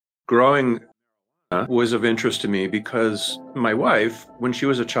Growing was of interest to me because my wife, when she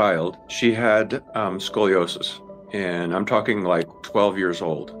was a child, she had scoliosis. And I'm talking like 12 years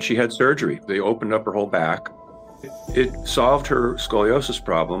old. She had surgery. They opened up her whole back. It solved her scoliosis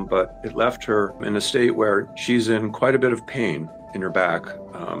problem, but it left her in a state where she's in quite a bit of pain in her back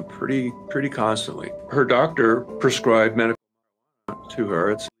pretty constantly. Her doctor prescribed medical to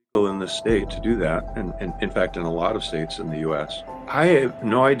her. It's legal in the state to do that, and in fact in a lot of states in the US. I have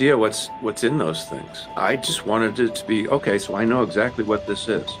no idea what's in those things. I just wanted it to be, okay, so I know exactly what this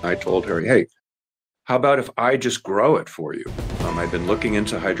is. I told her, hey, how about if I just grow it for you? I've been looking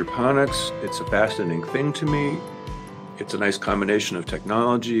into hydroponics. It's a fascinating thing to me. It's a nice combination of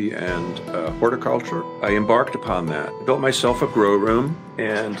technology and horticulture. I embarked upon that. I built myself a grow room,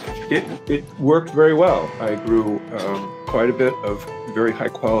 and it worked very well. I grew quite a bit of very high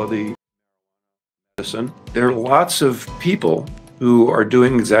quality medicine. There are lots of people who are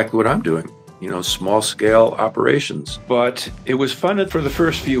doing exactly what I'm doing. You know, small scale operations. But it was fun for the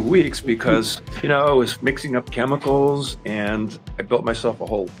first few weeks because, you know, I was mixing up chemicals and I built myself a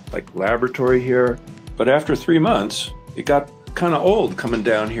whole laboratory here. But after 3 months, it got kind of old coming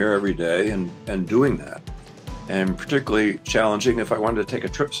down here every day and doing that. And particularly challenging if I wanted to take a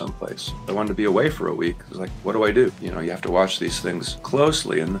trip someplace. I wanted to be away for a week. It was like, what do I do? You know, you have to watch these things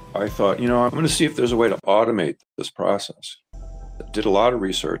closely. And I thought, you know, I'm going to see if there's a way to automate this process. I did a lot of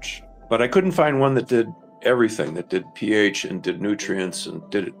research. But I couldn't find one that did everything, that did pH and did nutrients and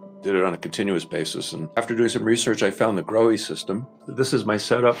did it on a continuous basis. And after doing some research, I found the Growee system. This is my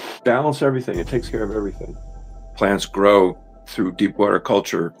setup. Balance everything. It takes care of everything. Plants grow through deep water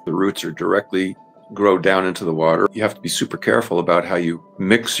culture. The roots are directly grow down into the water. You have to be super careful about how you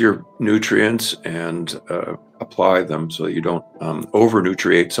mix your nutrients and apply them so that you don't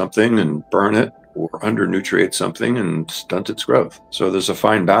over-nutriate something and burn it, or under-nutriate something and stunt its growth. So there's a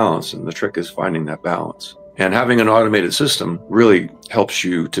fine balance, and the trick is finding that balance. And having an automated system really helps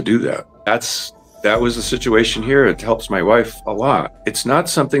you to do that. That was the situation here. It helps my wife a lot. It's not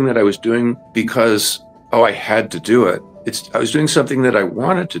something that I was doing because, oh, I had to do it. I was doing something that I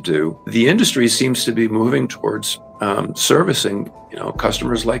wanted to do. The industry seems to be moving towards servicing, you know,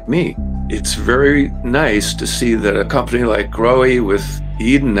 customers like me. It's very nice to see that a company like Growee with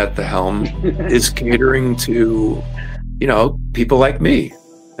Eden at the helm is catering to, you know, people like me.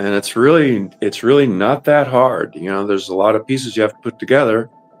 And it's really not that hard. You know, there's a lot of pieces you have to put together,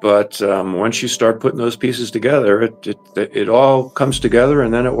 but once you start putting those pieces together, it all comes together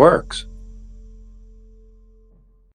and then it works.